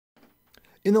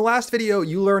In the last video,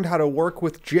 you learned how to work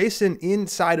with JSON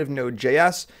inside of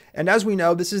Node.js, and as we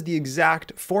know, this is the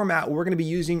exact format we're going to be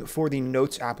using for the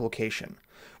notes application.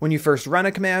 When you first run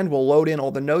a command, we'll load in all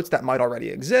the notes that might already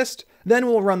exist, then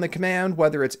we'll run the command,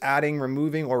 whether it's adding,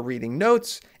 removing, or reading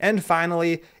notes, and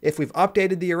finally, if we've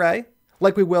updated the array,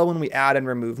 like we will when we add and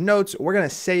remove notes, we're going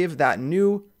to save that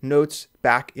new notes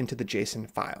back into the JSON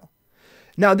file.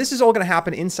 Now, this is all going to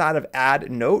happen inside of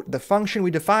add note, the function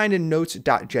we defined in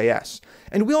notes.js.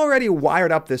 And we already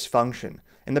wired up this function.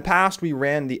 In the past, we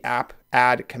ran the app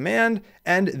add command,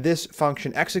 and this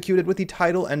function executed with the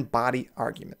title and body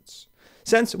arguments.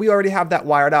 Since we already have that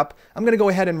wired up, I'm going to go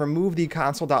ahead and remove the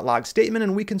console.log statement,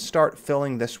 and we can start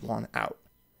filling this one out.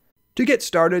 To get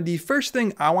started, the first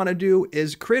thing I want to do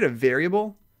is create a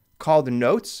variable called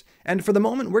notes, and for the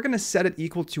moment we're going to set it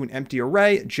equal to an empty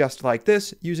array just like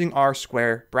this using our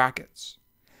square brackets.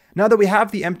 Now that we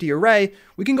have the empty array,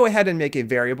 we can go ahead and make a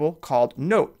variable called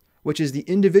note, which is the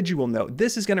individual note.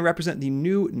 This is going to represent the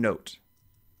new note.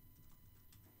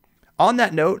 On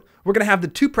that note, we're going to have the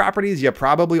two properties you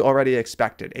probably already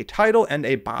expected, a title and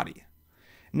a body.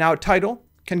 Now title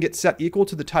can get set equal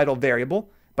to the title variable,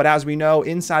 but as we know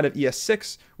inside of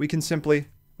ES6, we can simply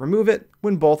remove it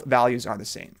when both values are the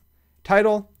same.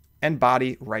 Title and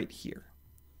body right here.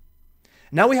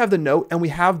 Now we have the note and we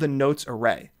have the notes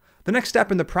array. The next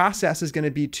step in the process is going to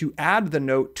be to add the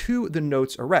note to the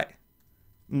notes array.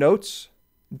 Notes.push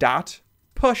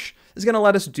is going to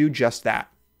let us do just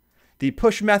that. The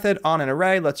push method on an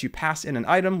array lets you pass in an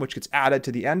item which gets added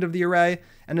to the end of the array.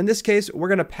 And in this case, we're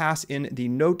going to pass in the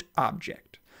note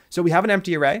object. So we have an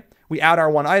empty array, we add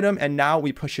our one item, and now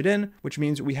we push it in, which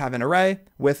means we have an array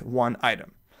with one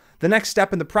item. The next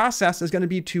step in the process is going to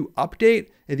be to update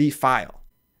the file.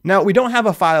 Now, we don't have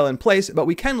a file in place, but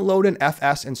we can load in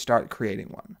fs and start creating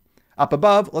one. Up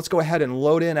above, let's go ahead and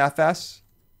load in fs.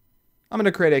 I'm going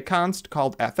to create a const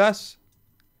called fs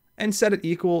and set it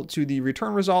equal to the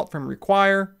return result from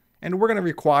require, and we're going to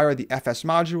require the fs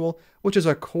module, which is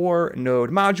a core node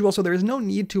module, so there is no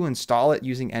need to install it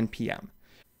using npm.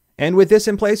 And with this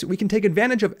in place, we can take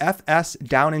advantage of fs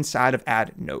down inside of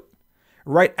add note.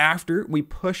 Right after we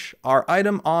push our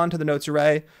item onto the notes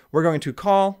array, we're going to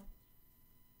call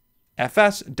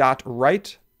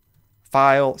fs.write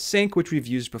file sync, which we've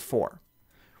used before.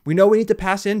 We know we need to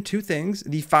pass in two things,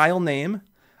 the file name.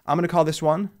 I'm going to call this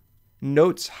one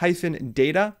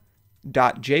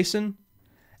notes-data.json.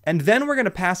 And then we're going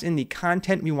to pass in the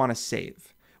content we want to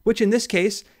save, which in this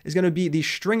case is going to be the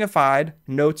stringified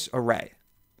notes array,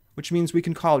 which means we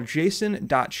can call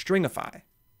json.stringify.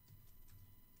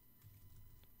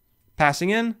 Passing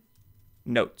in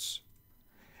notes.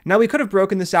 Now we could have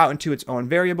broken this out into its own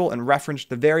variable and referenced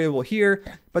the variable here,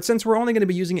 but since we're only going to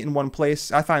be using it in one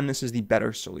place, I find this is the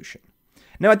better solution.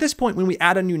 Now at this point, when we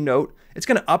add a new note, it's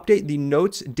going to update the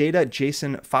notes data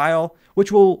JSON file,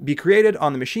 which will be created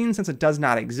on the machine since it does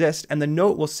not exist, and the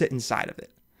note will sit inside of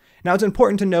it. Now it's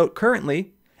important to note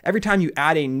currently, every time you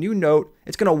add a new note,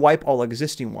 it's going to wipe all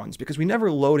existing ones because we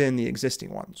never load in the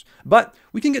existing ones. But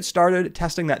we can get started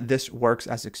testing that this works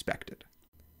as expected.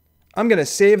 I'm going to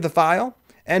save the file,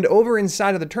 and over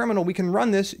inside of the terminal, we can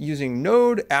run this using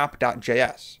node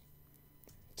app.js.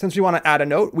 Since we want to add a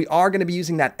note, we are going to be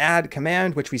using that add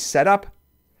command, which we set up.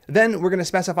 Then we're going to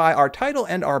specify our title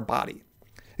and our body.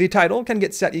 The title can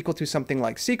get set equal to something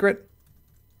like secret.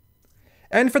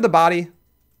 And for the body,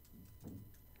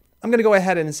 I'm going to go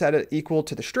ahead and set it equal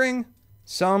to the string,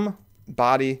 some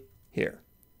body here.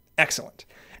 Excellent.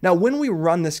 Now, when we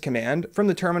run this command from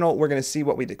the terminal, we're going to see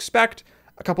what we'd expect.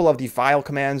 A couple of the file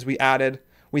commands we added.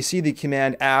 We see the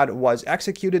command add was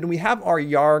executed, and we have our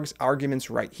yargs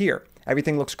arguments right here.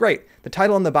 Everything looks great. The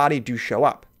title and the body do show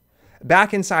up.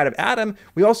 Back inside of Atom,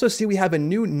 we also see we have a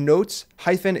new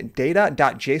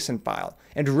notes-data.json file.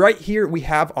 And right here, we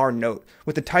have our note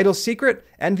with the title secret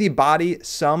and the body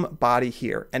some body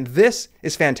here. And this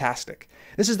is fantastic.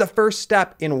 This is the first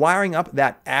step in wiring up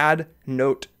that add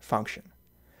note function.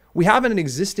 We have an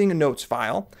existing notes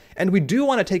file, and we do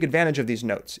want to take advantage of these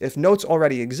notes. If notes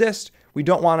already exist, we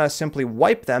don't want to simply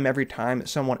wipe them every time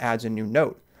someone adds a new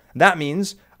note. That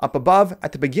means up above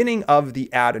at the beginning of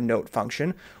the add note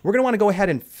function, we're going to want to go ahead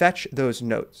and fetch those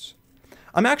notes.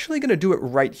 I'm actually going to do it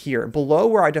right here below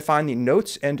where I define the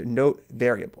notes and note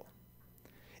variable.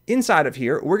 Inside of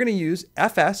here, we're going to use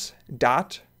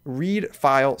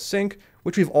fs.readFileSync,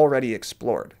 which we've already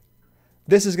explored.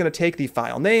 This is going to take the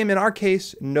file name, in our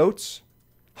case,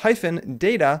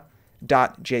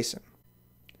 notes-data.json.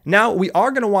 Now we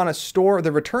are going to want to store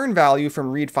the return value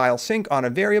from readFileSync on a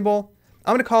variable.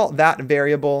 I'm going to call that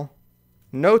variable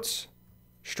notes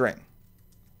string.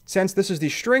 Since this is the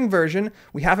string version,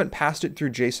 we haven't passed it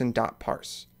through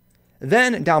JSON.parse.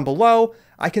 Then down below,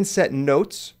 I can set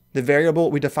notes, the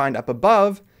variable we defined up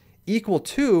above, equal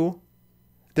to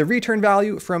the return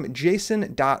value from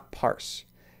JSON.parse.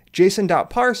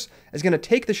 JSON.parse is going to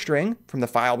take the string from the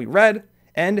file we read,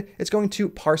 and it's going to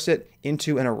parse it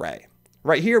into an array.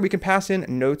 Right here, we can pass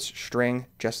in notes string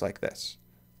just like this.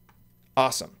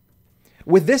 Awesome.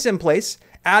 With this in place,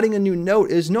 adding a new note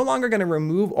is no longer going to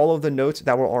remove all of the notes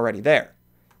that were already there.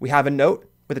 We have a note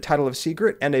with a title of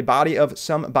secret and a body of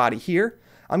some body here.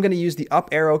 I'm going to use the up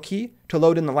arrow key to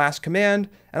load in the last command,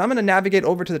 and I'm going to navigate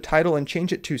over to the title and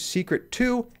change it to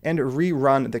secret2 and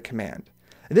rerun the command.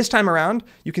 This time around,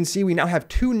 you can see we now have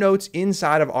two notes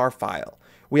inside of our file.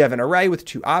 We have an array with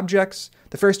two objects.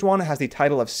 The first one has the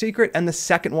title of secret, and the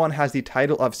second one has the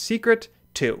title of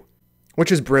secret2,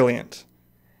 which is brilliant.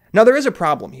 Now there is a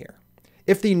problem here.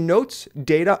 If the notes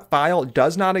data file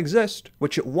does not exist,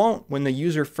 which it won't when the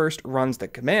user first runs the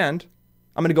command,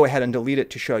 I'm going to go ahead and delete it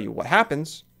to show you what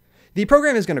happens, the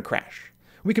program is going to crash.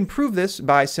 We can prove this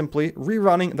by simply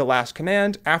rerunning the last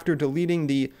command after deleting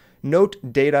the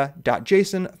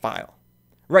notedata.json file.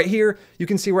 Right here, you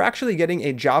can see we're actually getting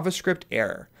a JavaScript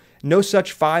error. No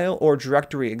such file or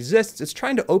directory exists. It's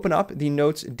trying to open up the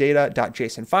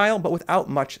notesdata.json file, but without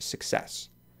much success.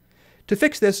 To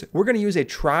fix this, we're going to use a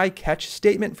try-catch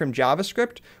statement from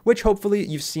JavaScript, which hopefully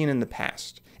you've seen in the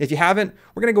past. If you haven't,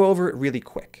 we're going to go over it really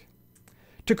quick.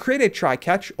 To create a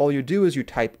try-catch, all you do is you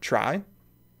type try,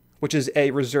 which is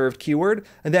a reserved keyword,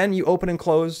 and then you open and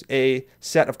close a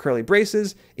set of curly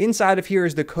braces. Inside of here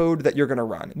is the code that you're going to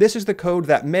run. This is the code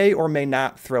that may or may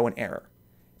not throw an error.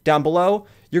 Down below,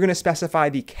 you're going to specify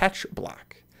the catch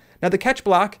block. Now the catch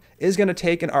block is going to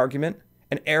take an argument,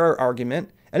 an error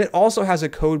argument, and it also has a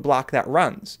code block that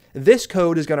runs. This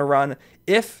code is going to run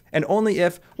if and only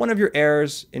if one of your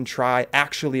errors in try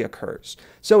actually occurs.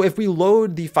 So if we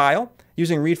load the file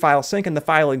using read file sync and the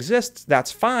file exists,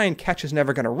 that's fine, catch is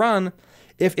never going to run.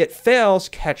 If it fails,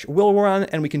 catch will run,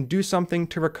 and we can do something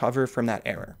to recover from that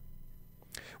error.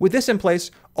 With this in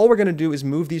place, all we're going to do is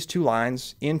move these two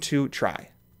lines into try.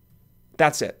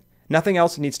 That's it. Nothing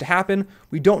else needs to happen.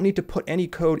 We don't need to put any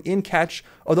code in catch,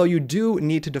 although you do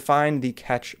need to define the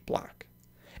catch block.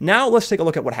 Now let's take a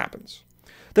look at what happens.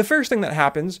 The first thing that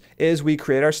happens is we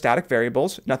create our static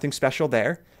variables, nothing special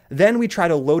there. Then we try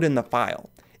to load in the file.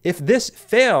 If this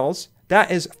fails,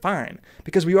 that is fine,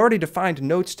 because we already defined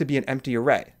notes to be an empty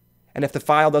array. And if the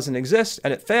file doesn't exist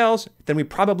and it fails, then we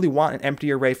probably want an empty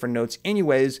array for notes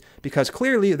anyways, because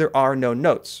clearly there are no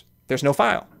notes. There's no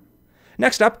file.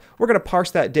 Next up, we're going to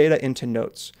parse that data into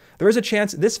notes. There is a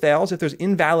chance this fails if there's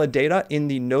invalid data in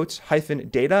the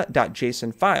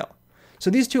notes-data.json file. So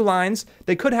these two lines,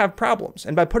 they could have problems,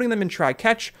 and by putting them in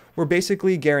try-catch, we're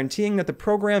basically guaranteeing that the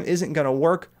program isn't going to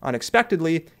work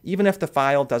unexpectedly, even if the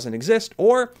file doesn't exist,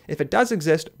 or if it does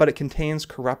exist, but it contains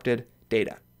corrupted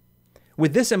data.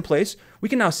 With this in place, we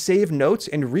can now save notes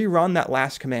and rerun that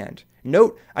last command.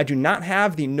 Note, I do not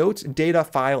have the notes data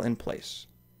file in place.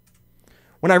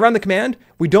 When I run the command,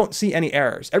 we don't see any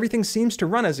errors. Everything seems to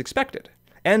run as expected.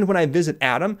 And when I visit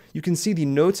Atom, you can see the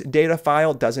notes data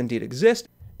file does indeed exist,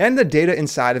 and the data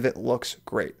inside of it looks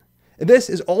great. This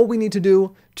is all we need to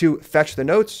do to fetch the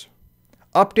notes,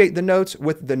 update the notes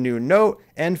with the new note,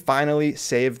 and finally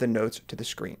save the notes to the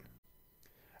screen.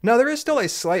 Now there is still a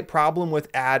slight problem with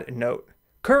add note.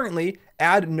 Currently,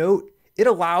 add note, it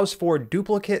allows for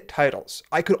duplicate titles.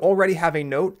 I could already have a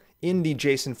note in the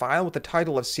JSON file with the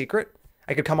title of secret.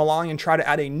 I could come along and try to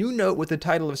add a new note with the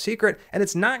title of secret, and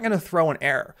it's not going to throw an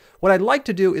error. What I'd like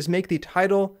to do is make the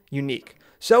title unique.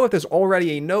 So if there's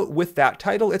already a note with that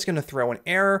title, it's going to throw an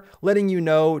error, letting you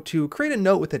know to create a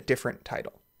note with a different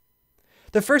title.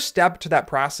 The first step to that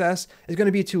process is going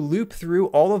to be to loop through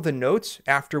all of the notes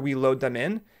after we load them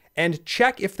in and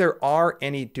check if there are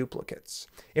any duplicates.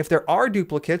 If there are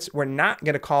duplicates, we're not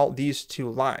going to call these two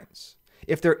lines.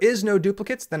 If there is no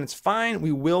duplicates, then it's fine.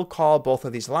 We will call both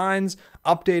of these lines,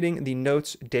 updating the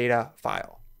notes data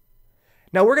file.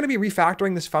 Now we're going to be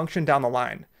refactoring this function down the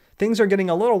line. Things are getting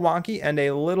a little wonky and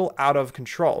a little out of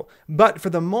control, but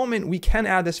for the moment, we can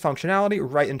add this functionality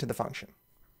right into the function.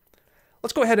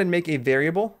 Let's go ahead and make a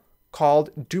variable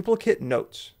called duplicate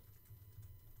notes.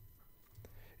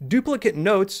 Duplicate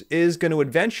notes is going to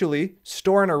eventually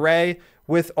store an array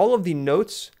with all of the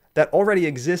notes that already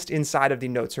exist inside of the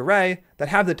notes array that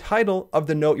have the title of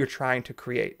the note you're trying to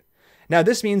create. Now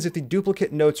this means if the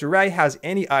duplicate notes array has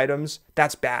any items,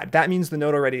 that's bad. That means the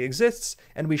note already exists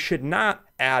and we should not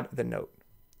add the note.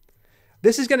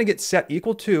 This is going to get set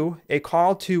equal to a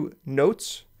call to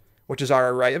notes, which is our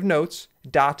array of notes,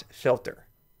 dot filter.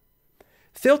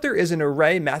 Filter is an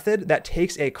array method that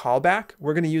takes a callback.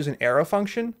 We're going to use an arrow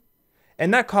function,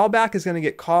 and that callback is going to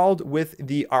get called with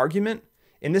the argument.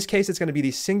 In this case, it's going to be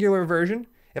the singular version.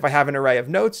 If I have an array of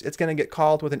notes, it's going to get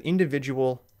called with an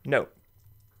individual note.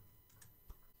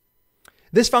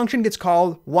 This function gets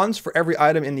called once for every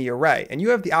item in the array, and you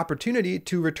have the opportunity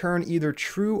to return either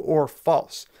true or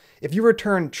false. If you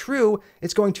return true,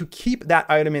 it's going to keep that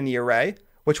item in the array,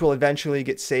 which will eventually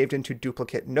get saved into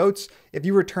duplicate notes. If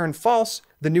you return false,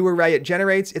 the new array it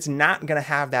generates, it's not going to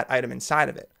have that item inside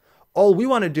of it. All we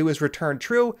want to do is return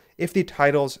true if the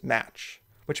titles match,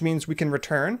 which means we can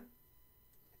return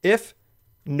if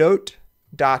note.title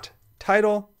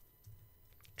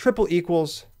triple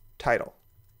equals title.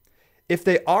 If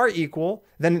they are equal,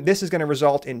 then this is going to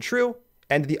result in true,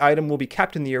 and the item will be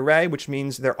kept in the array, which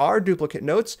means there are duplicate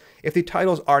notes. If the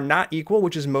titles are not equal,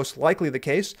 which is most likely the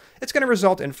case, it's going to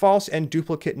result in false, and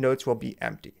duplicate notes will be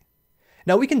empty.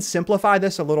 Now we can simplify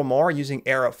this a little more using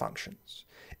arrow functions.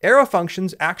 Arrow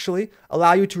functions actually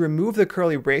allow you to remove the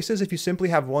curly braces if you simply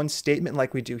have one statement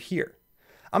like we do here.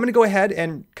 I'm going to go ahead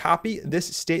and copy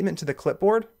this statement to the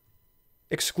clipboard,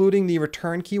 excluding the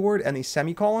return keyword and the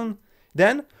semicolon.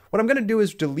 Then what I'm going to do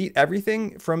is delete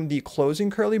everything from the closing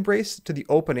curly brace to the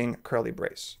opening curly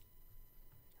brace.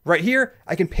 Right here,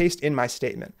 I can paste in my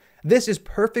statement. This is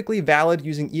perfectly valid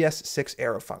using ES6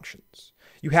 arrow functions.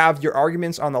 You have your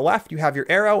arguments on the left, you have your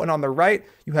arrow, and on the right,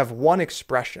 you have one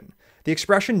expression. The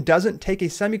expression doesn't take a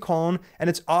semicolon, and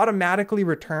it's automatically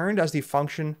returned as the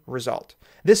function result.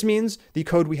 This means the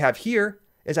code we have here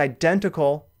is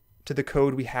identical to the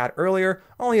code we had earlier,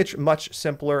 only it's much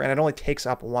simpler, and it only takes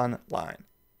up one line.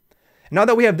 Now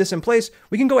that we have this in place,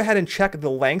 we can go ahead and check the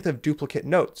length of duplicate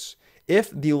notes. If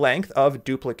the length of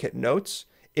duplicate notes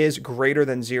is greater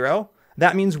than 0,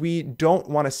 that means we don't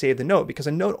want to save the note because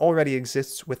a note already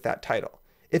exists with that title.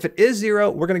 If it is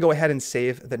 0, we're going to go ahead and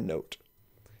save the note.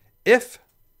 If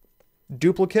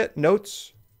duplicate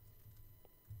notes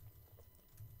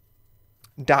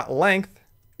dot length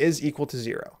is equal to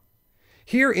 0.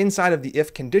 Here inside of the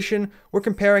if condition, we're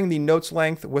comparing the note's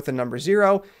length with the number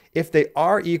 0. If they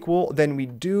are equal, then we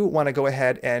do want to go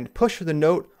ahead and push the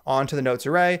note onto the notes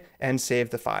array and save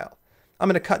the file. I'm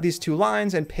going to cut these two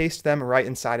lines and paste them right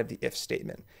inside of the if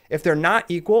statement. If they're not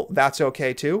equal, that's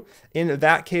okay too. In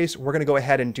that case, we're going to go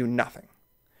ahead and do nothing.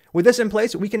 With this in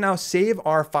place, we can now save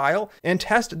our file and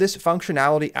test this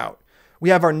functionality out. We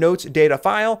have our notes data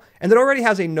file, and it already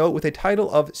has a note with a title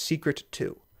of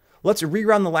secret2. Let's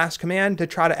rerun the last command to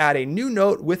try to add a new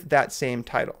note with that same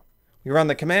title. We run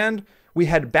the command, we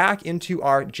head back into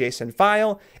our JSON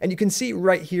file, and you can see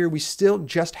right here we still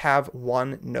just have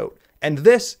one note. And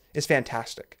this is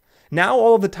fantastic. Now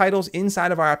all of the titles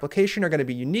inside of our application are going to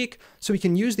be unique, so we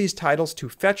can use these titles to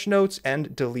fetch notes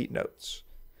and delete notes.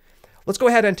 Let's go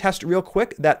ahead and test real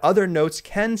quick that other notes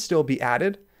can still be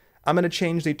added. I'm going to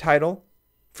change the title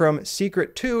from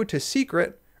secret2 to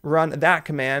secret, run that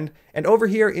command, and over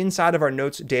here inside of our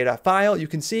notes data file, you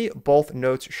can see both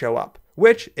notes show up,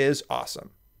 which is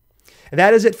awesome.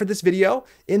 That is it for this video.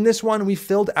 In this one, we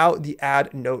filled out the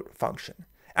add note function.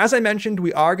 As I mentioned,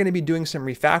 we are going to be doing some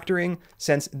refactoring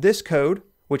since this code,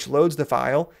 which loads the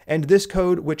file, and this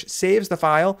code, which saves the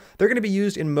file, they're going to be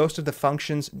used in most of the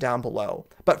functions down below.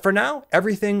 But for now,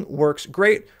 everything works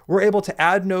great. We're able to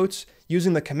add notes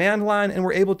using the command line, and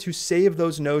we're able to save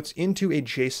those notes into a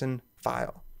JSON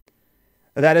file.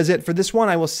 That is it for this one.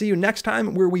 I will see you next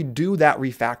time where we do that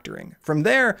refactoring. From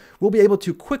there, we'll be able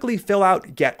to quickly fill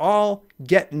out get all,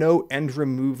 get note, and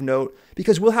remove note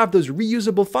because we'll have those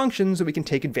reusable functions that we can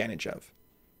take advantage of.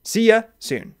 See ya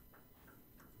soon.